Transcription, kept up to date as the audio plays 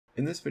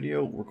In this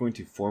video, we're going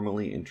to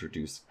formally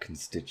introduce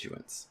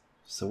constituents.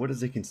 So what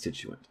is a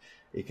constituent?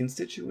 A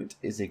constituent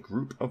is a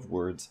group of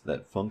words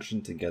that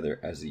function together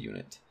as a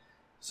unit.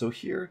 So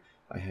here,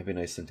 I have a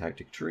nice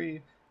syntactic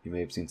tree. You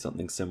may have seen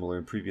something similar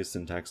in previous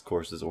syntax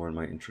courses or in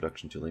my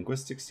Introduction to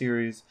Linguistics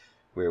series,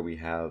 where we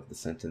have the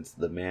sentence,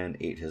 "The man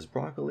ate his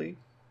broccoli,"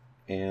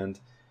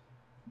 and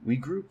we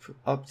group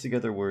up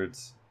together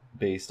words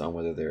based on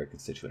whether they're a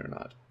constituent or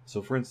not.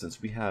 So for instance,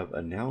 we have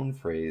a noun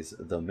phrase,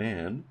 "the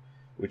man,"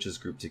 which is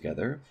grouped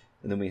together,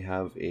 and then we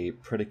have a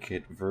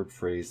predicate verb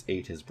phrase,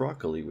 "ate his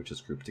broccoli," which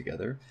is grouped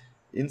together.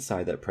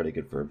 Inside that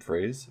predicate verb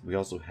phrase, we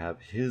also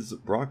have "his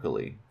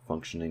broccoli"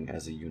 functioning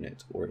as a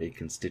unit or a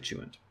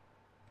constituent.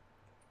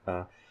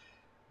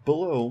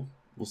 Below,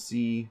 we'll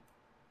see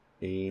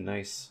a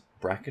nice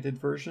bracketed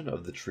version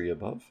of the tree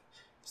above.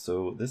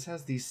 So this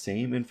has the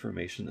same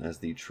information as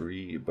the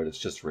tree, but it's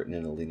just written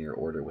in a linear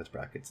order with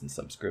brackets and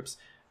subscripts.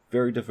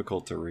 Very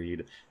difficult to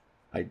read.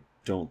 I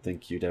don't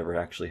think you'd ever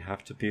actually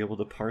have to be able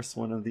to parse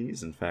one of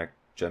these. In fact,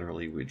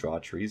 generally we draw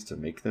trees to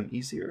make them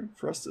easier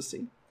for us to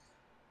see.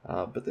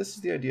 But this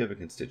is the idea of a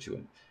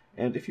constituent.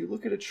 And if you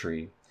look at a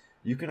tree,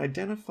 you can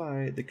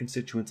identify the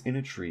constituents in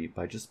a tree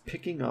by just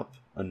picking up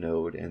a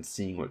node and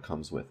seeing what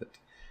comes with it.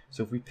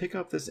 So if we pick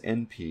up this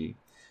NP,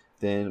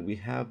 then we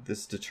have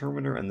this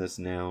determiner and this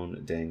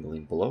noun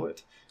dangling below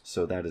it,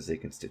 so that is a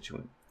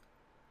constituent.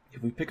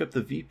 If we pick up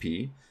the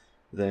VP,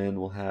 then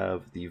we'll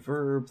have the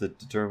verb, the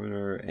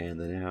determiner, and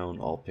the noun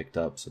all picked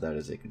up, so that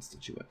is a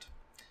constituent.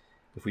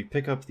 If we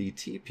pick up the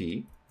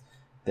TP,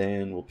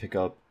 then we'll pick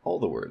up all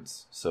the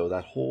words, so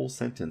that whole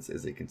sentence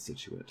is a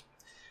constituent.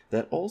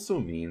 That also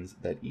means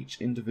that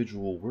each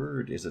individual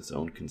word is its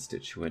own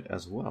constituent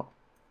as well.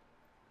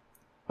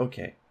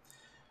 Okay.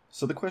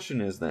 So the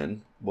question is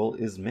then, well,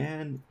 is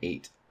man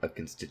ate a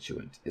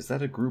constituent? Is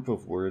that a group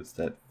of words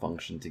that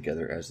function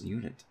together as a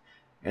unit?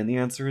 And the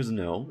answer is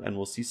no, and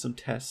we'll see some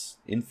tests,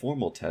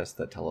 informal tests,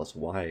 that tell us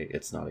why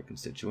it's not a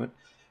constituent.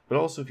 But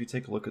also, if you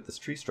take a look at this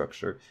tree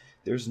structure,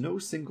 there's no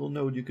single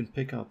node you can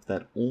pick up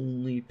that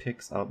only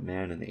picks up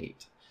man and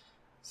ate.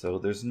 So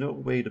there's no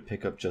way to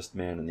pick up just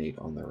man and ate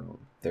on their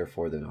own.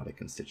 Therefore, they're not a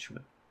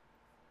constituent.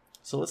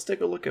 So let's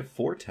take a look at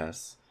 4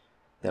 tests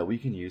that we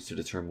can use to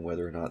determine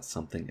whether or not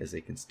something is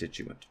a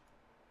constituent.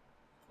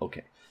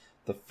 Okay,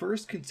 the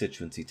first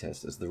constituency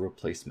test is the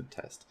replacement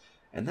test,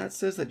 and that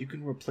says that you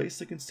can replace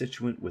a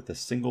constituent with a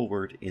single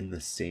word in the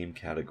same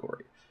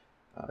category.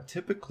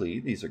 Typically,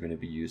 these are going to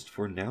be used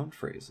for noun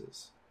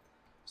phrases.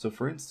 So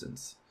for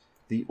instance,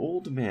 "The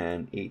old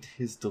man ate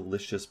his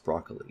delicious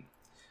broccoli."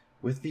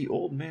 With "the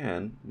old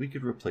man," we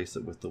could replace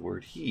it with the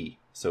word "he,"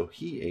 so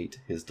he ate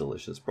his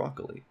delicious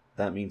broccoli.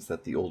 That means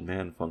that the old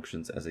man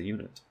functions as a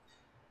unit.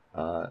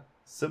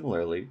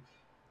 Similarly,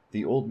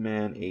 "the old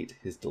man ate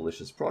his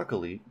delicious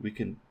broccoli," we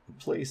can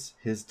replace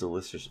 "his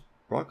delicious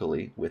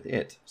broccoli" with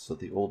 "it," so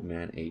the old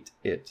man ate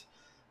it,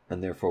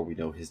 and therefore we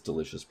know his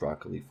delicious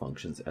broccoli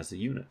functions as a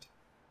unit.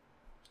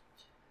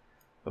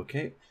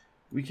 Okay,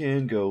 we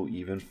can go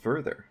even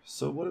further.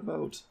 So what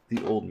about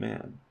 "the old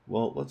man"?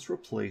 Well, let's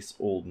replace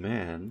 "old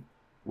man"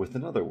 with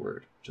another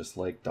word, just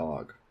like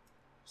 "dog."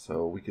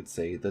 So we could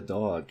say "the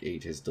dog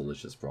ate his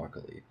delicious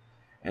broccoli."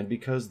 And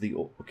because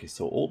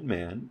so "old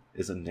man"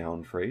 is a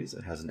noun phrase,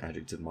 it has an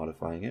adjective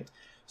modifying it,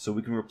 so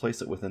we can replace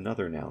it with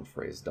another noun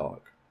phrase,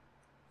 "dog."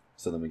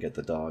 So then we get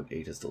 "the dog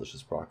ate his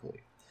delicious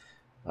broccoli."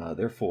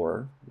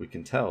 Therefore, we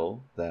can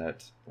tell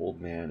that "old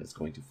man" is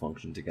going to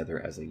function together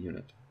as a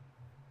unit.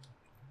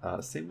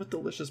 Same with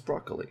 "delicious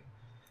broccoli."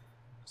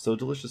 So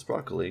 "delicious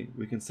broccoli,"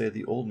 we can say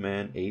 "the old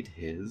man ate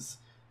his,"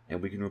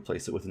 and we can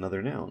replace it with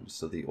another noun.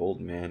 So "the old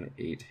man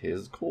ate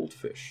his cold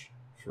fish,"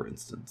 for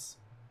instance.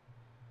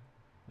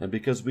 And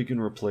because we can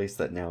replace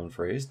that noun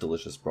phrase,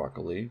 "delicious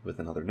broccoli," with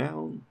another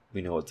noun,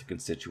 we know it's a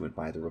constituent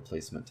by the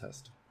replacement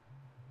test.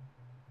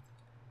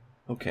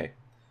 Okay,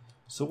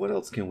 so what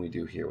else can we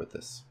do here with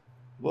this?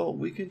 Well,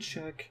 we can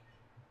check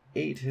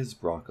 "ate his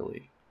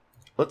broccoli."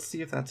 Let's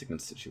see if that's a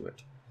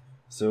constituent.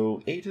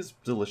 So "ate his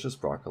delicious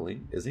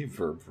broccoli" is a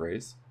verb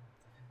phrase.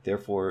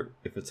 Therefore,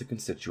 if it's a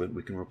constituent,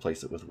 we can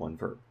replace it with one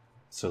verb.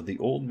 So "the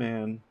old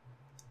man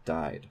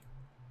died."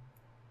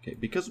 Okay,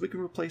 because we can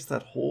replace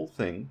that whole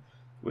thing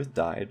with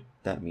 "died,"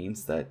 that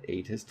means that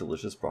 "ate his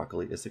delicious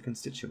broccoli" is a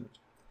constituent.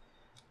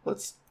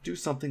 Let's do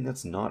something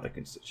that's not a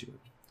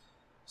constituent.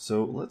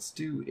 So let's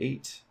do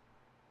 "ate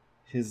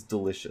his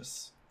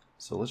delicious."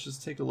 So let's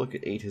just take a look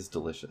at "ate his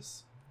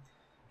delicious."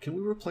 Can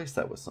we replace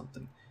that with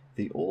something?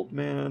 The old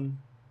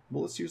man,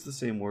 well, let's use the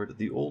same word.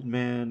 "The old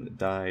man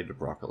died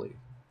broccoli."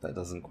 That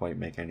doesn't quite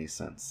make any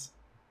sense.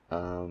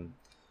 What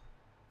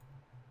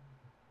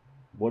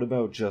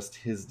about just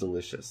 "his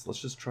delicious"? Let's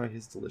just try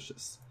 "his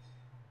delicious."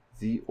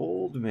 The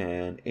old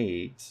man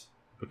ate...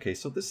 Okay,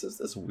 so this is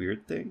this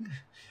weird thing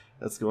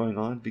that's going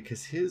on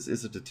because "his"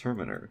 is a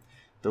determiner.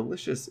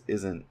 "Delicious"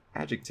 is an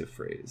adjective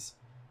phrase,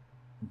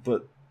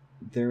 but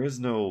there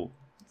is no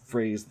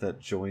phrase that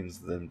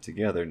joins them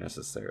together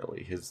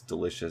necessarily. "His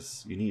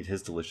delicious," you need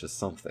 "his delicious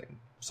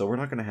something. So we're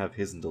not going to have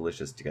 "his" and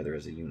 "delicious" together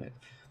as a unit.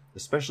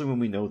 especially when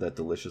we know that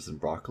delicious and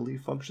broccoli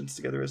functions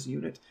together as a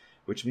unit,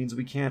 which means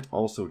we can't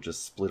also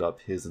just split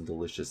up his and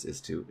delicious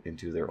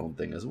into their own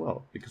thing as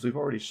well, because we've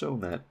already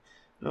shown that,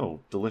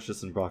 no,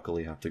 delicious and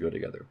broccoli have to go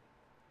together.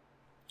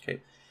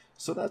 Okay,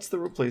 so that's the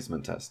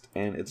replacement test,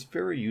 and it's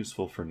very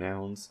useful for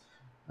nouns.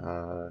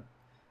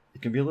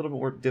 It can be a little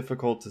more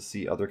difficult to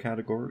see other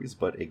categories,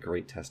 but a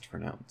great test for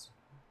nouns.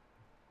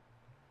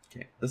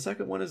 Okay, the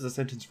second one is the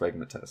sentence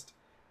fragment test.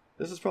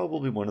 This is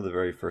probably one of the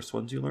very first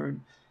ones you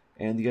learn,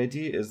 and the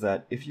idea is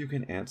that if you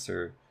can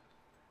answer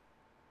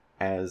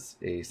as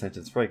a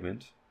sentence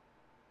fragment,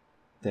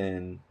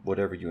 then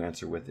whatever you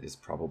answer with is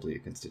probably a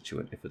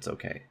constituent if it's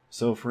okay.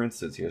 So for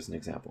instance, here's an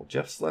example.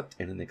 Jeff slept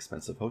in an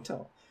expensive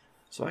hotel.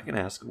 So I can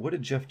ask, what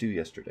did Jeff do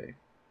yesterday?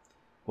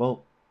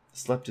 Well,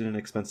 slept in an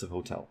expensive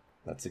hotel.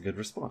 That's a good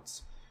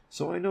response.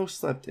 So I know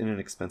slept in an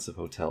expensive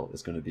hotel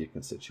is going to be a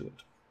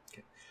constituent.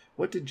 Okay.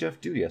 What did Jeff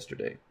do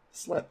yesterday?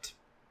 Slept.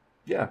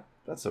 Yeah,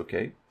 that's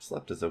okay.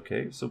 Slept is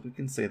okay, so we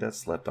can say that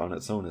slept on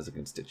its own is a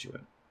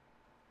constituent.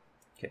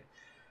 Okay.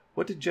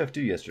 What did Jeff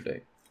do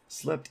yesterday?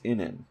 Slept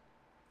in.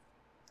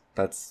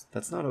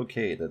 That's not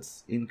okay.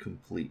 That's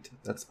incomplete.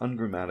 That's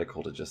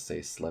ungrammatical to just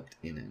say slept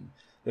in.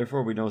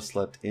 Therefore, we know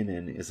slept in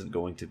isn't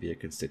going to be a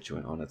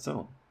constituent on its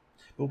own.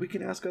 But we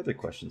can ask other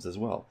questions as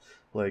well,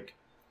 like,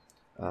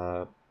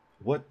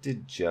 what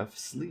did Jeff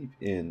sleep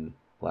in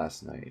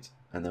last night?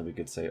 And then we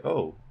could say,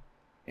 oh,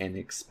 an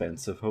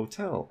expensive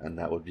hotel, and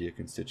that would be a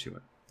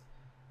constituent.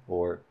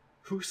 Or,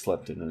 who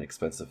slept in an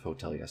expensive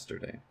hotel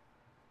yesterday?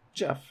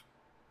 Jeff.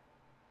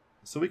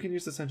 So we can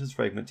use the sentence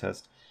fragment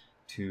test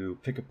to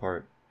pick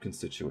apart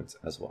constituents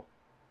as well.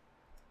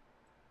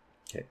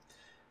 Okay.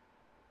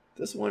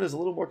 This one is a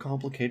little more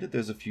complicated.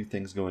 There's a few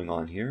things going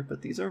on here,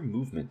 but these are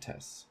movement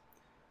tests.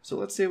 So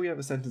let's say we have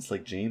a sentence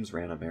like James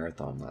ran a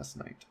marathon last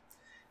night.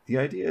 The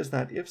idea is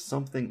that if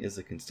something is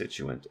a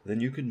constituent,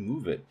 then you can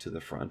move it to the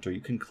front, or you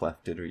can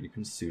cleft it, or you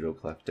can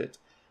pseudo-cleft it.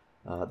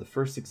 The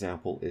first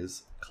example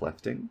is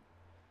clefting.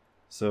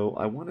 So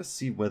I want to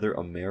see whether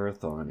a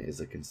marathon is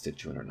a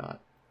constituent or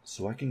not.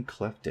 So I can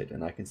cleft it,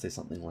 and I can say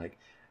something like,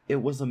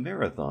 it was a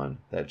marathon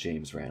that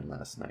James ran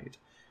last night,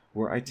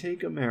 where I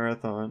take a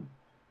marathon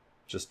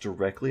just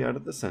directly out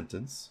of the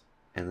sentence,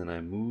 and then I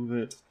move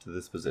it to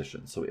this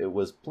position. So it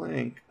was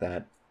blank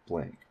that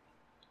blank.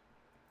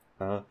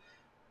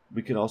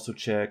 We could also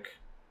check,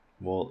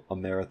 well, a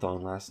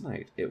marathon last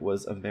night. It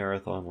was a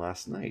marathon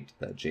last night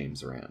that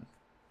James ran.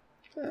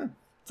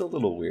 It's a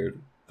little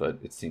weird, but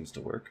it seems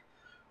to work.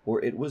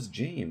 Or it was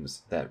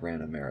James that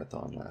ran a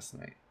marathon last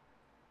night.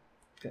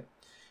 Okay.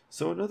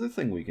 So another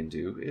thing we can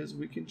do is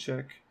we can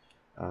check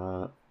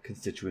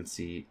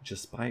constituency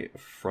just by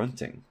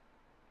fronting.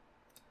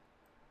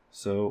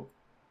 So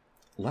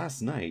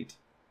last night,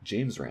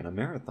 James ran a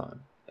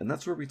marathon. And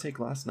that's where we take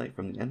last night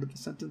from the end of the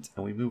sentence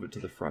and we move it to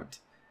the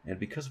front. And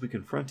because we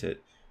confront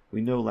it, we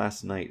know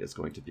last night is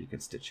going to be a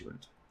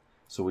constituent.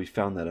 So we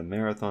found that a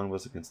marathon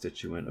was a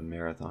constituent, a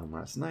marathon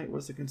last night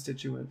was a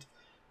constituent.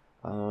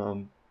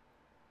 There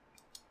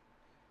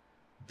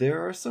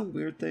are some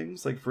weird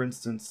things, like for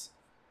instance,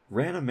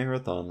 ran a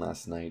marathon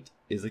last night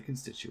is a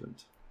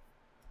constituent.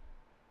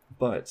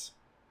 But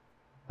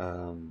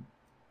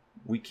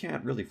we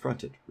can't really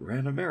front it.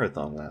 Ran a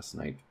marathon last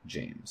night,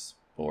 James.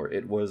 Or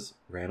it was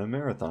ran a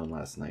marathon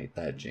last night,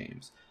 that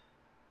James.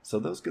 So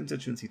those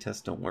constituency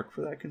tests don't work for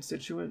that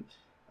constituent,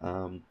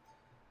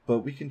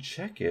 but we can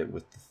check it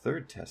with the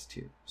third test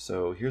here.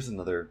 So here's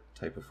another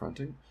type of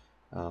fronting.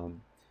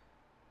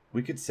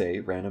 We could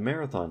say ran a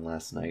marathon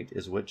last night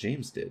is what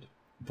James did,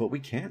 but we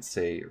can't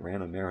say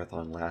ran a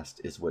marathon last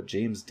is what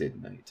James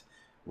did night,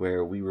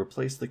 where we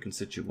replace the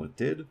constituent with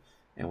did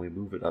and we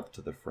move it up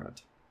to the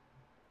front.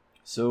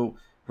 So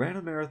ran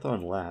a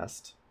marathon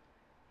last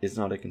is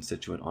not a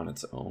constituent on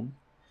its own,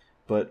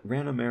 but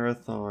ran a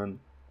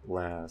marathon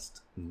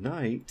last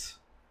night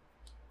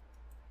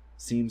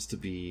seems to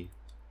be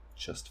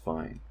just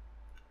fine.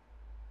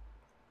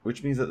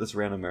 Which means that this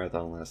ran a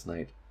marathon last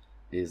night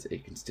is a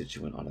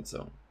constituent on its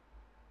own.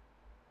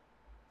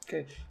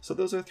 Okay, so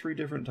those are three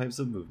different types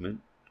of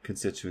movement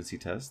constituency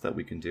tests that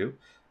we can do.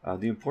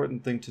 The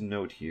important thing to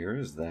note here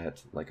is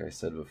that, like I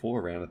said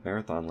before, ran a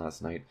marathon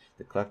last night,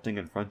 the clefting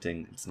and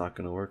fronting, it's not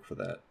going to work for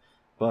that.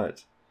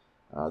 But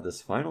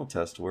this final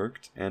test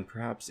worked, and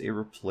perhaps a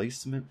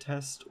replacement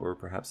test or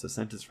perhaps a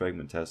sentence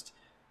fragment test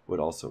would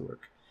also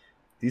work.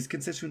 These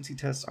constituency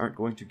tests aren't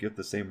going to give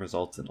the same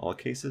results in all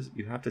cases.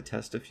 You have to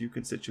test a few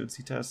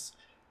constituency tests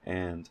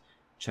and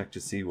check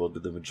to see, well, do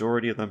the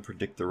majority of them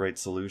predict the right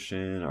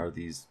solution? Are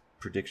these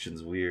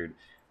predictions weird?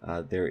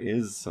 There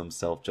is some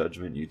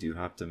self-judgment you do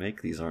have to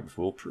make. These aren't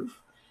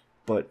foolproof,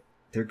 but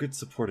they're good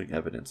supporting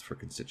evidence for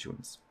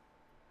constituents.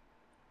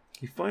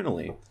 Okay,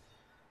 finally,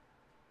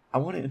 I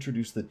want to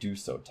introduce the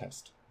do-so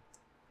test.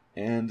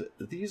 And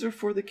these are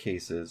for the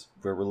cases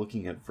where we're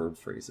looking at verb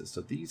phrases.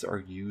 So these are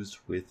used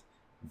with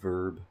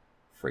verb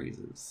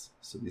phrases.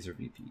 So these are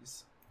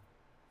VPs.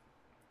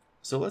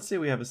 So let's say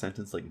we have a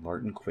sentence like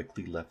Martin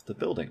quickly left the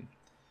building.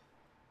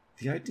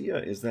 The idea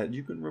is that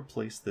you can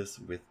replace this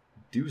with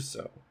do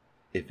so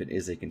if it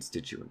is a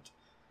constituent.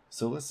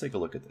 So let's take a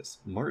look at this.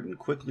 Martin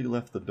quickly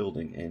left the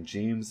building and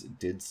James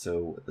did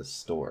so at the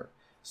store.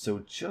 So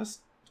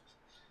just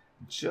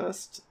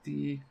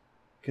the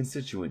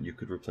constituent you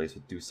could replace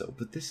with do so.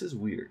 But this is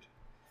weird.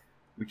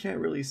 We can't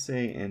really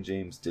say and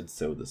James did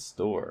so the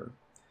store.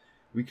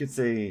 We could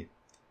say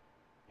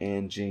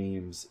and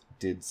James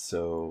did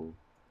so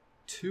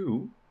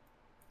too.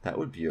 That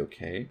would be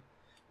okay.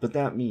 But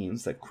that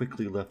means that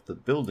quickly left the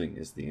building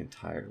is the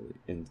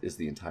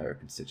entire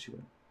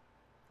constituent.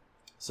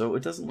 So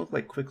it doesn't look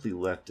like quickly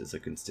left is a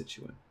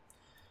constituent.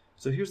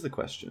 So here's the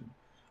question.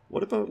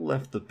 What about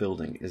left the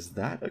building? Is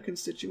that a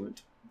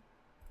constituent?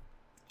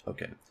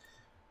 Okay.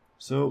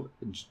 So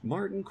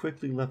Martin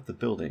quickly left the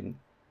building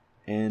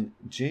and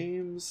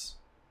James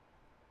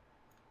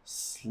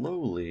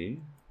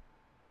slowly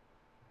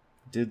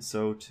did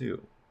so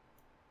too.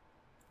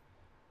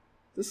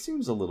 This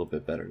seems a little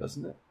bit better,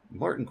 doesn't it?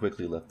 Martin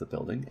quickly left the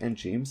building and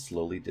James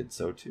slowly did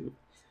so too.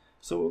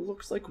 So it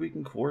looks like we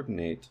can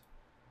coordinate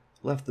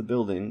left the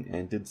building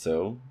and did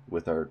so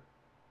with our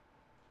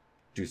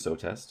do so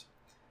test.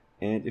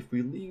 And if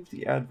we leave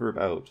the adverb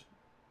out,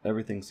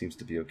 everything seems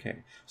to be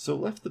okay. So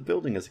left the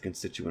building as a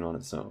constituent on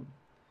its own.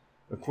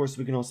 Of course,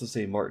 we can also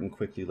say Martin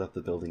quickly left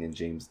the building and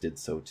James did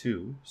so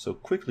too. So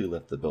quickly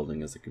left the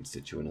building as a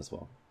constituent as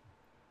well.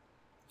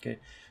 Okay,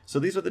 so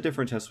these are the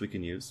different tests we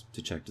can use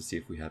to check to see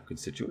if we have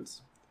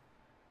constituents.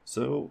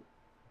 So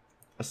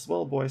a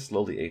small boy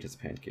slowly ate his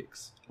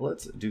pancakes.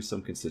 Let's do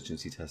some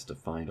constituency tests to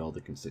find all the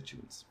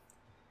constituents.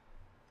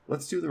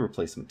 Let's do the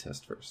replacement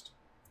test first.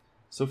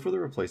 So for the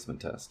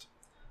replacement test,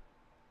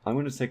 I'm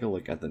going to take a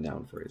look at the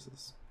noun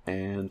phrases,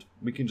 and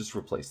we can just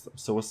replace them.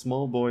 So a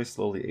small boy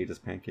slowly ate his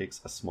pancakes.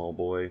 A small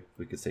boy,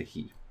 we could say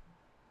he.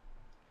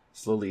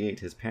 Slowly ate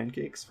his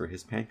pancakes. For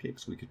his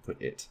pancakes, we could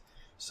put it.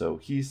 So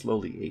he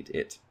slowly ate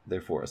it.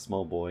 Therefore, a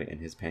small boy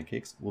and his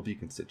pancakes will be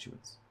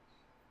constituents.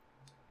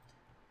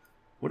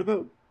 What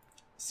about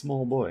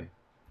small boy?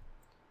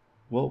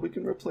 Well, we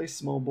can replace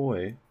small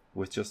boy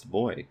with just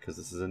boy, because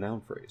this is a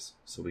noun phrase.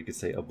 So we could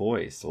say a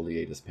boy slowly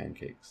ate his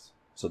pancakes.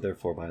 So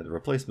therefore, by the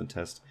replacement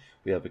test,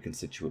 we have a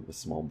constituent with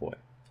small boy.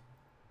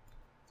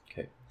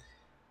 Okay.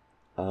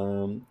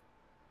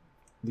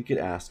 We could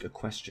ask a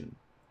question.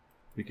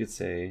 We could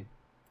say,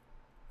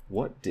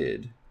 what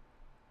did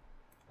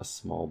a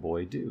small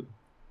boy do?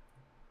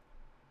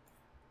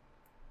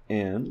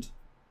 And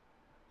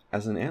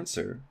as an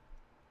answer,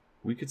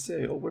 we could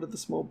say, oh, what did the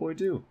small boy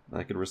do? And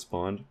I could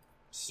respond,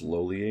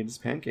 slowly ate his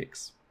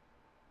pancakes.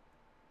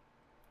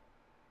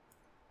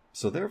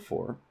 So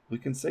therefore, we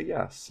can say,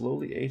 yeah,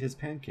 slowly ate his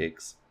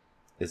pancakes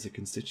is a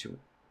constituent.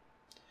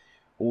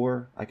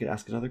 Or I could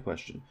ask another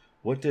question.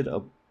 What did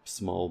a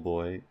small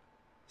boy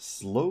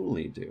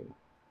slowly do?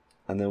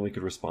 And then we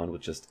could respond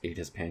with just ate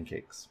his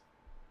pancakes.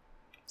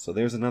 So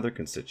there's another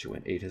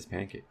constituent, ate his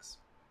pancakes.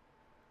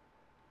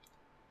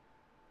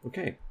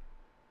 Okay,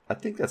 I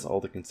think that's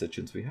all the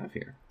constituents we have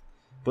here.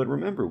 But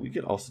remember, we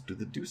could also do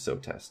the do so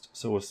test.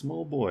 So a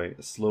small boy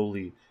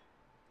slowly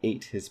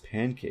ate his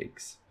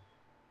pancakes,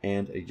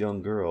 and a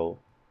young girl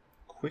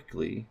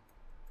quickly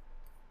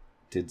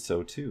did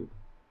so too.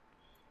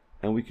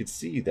 And we could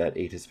see that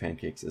ate his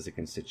pancakes is a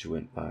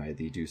constituent by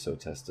the do so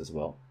test as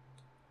well.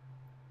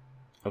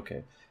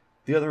 Okay,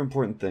 the other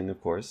important thing,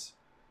 of course,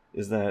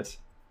 is that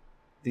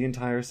the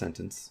entire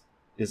sentence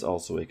is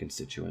also a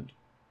constituent,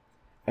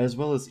 as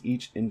well as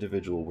each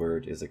individual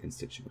word is a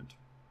constituent.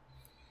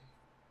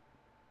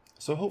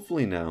 So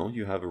hopefully now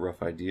you have a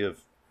rough idea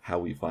of how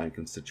we find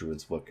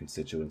constituents, what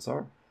constituents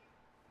are.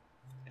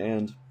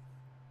 And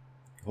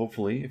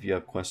hopefully, if you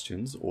have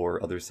questions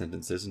or other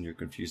sentences and you're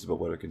confused about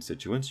what are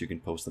constituents, you can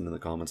post them in the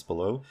comments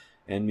below,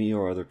 and me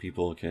or other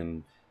people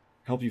can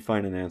help you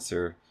find an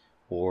answer,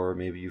 or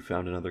maybe you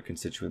found another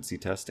constituency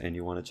test and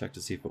you want to check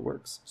to see if it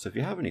works. So if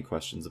you have any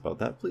questions about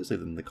that, please leave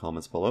them in the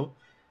comments below,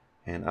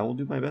 and I will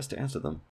do my best to answer them.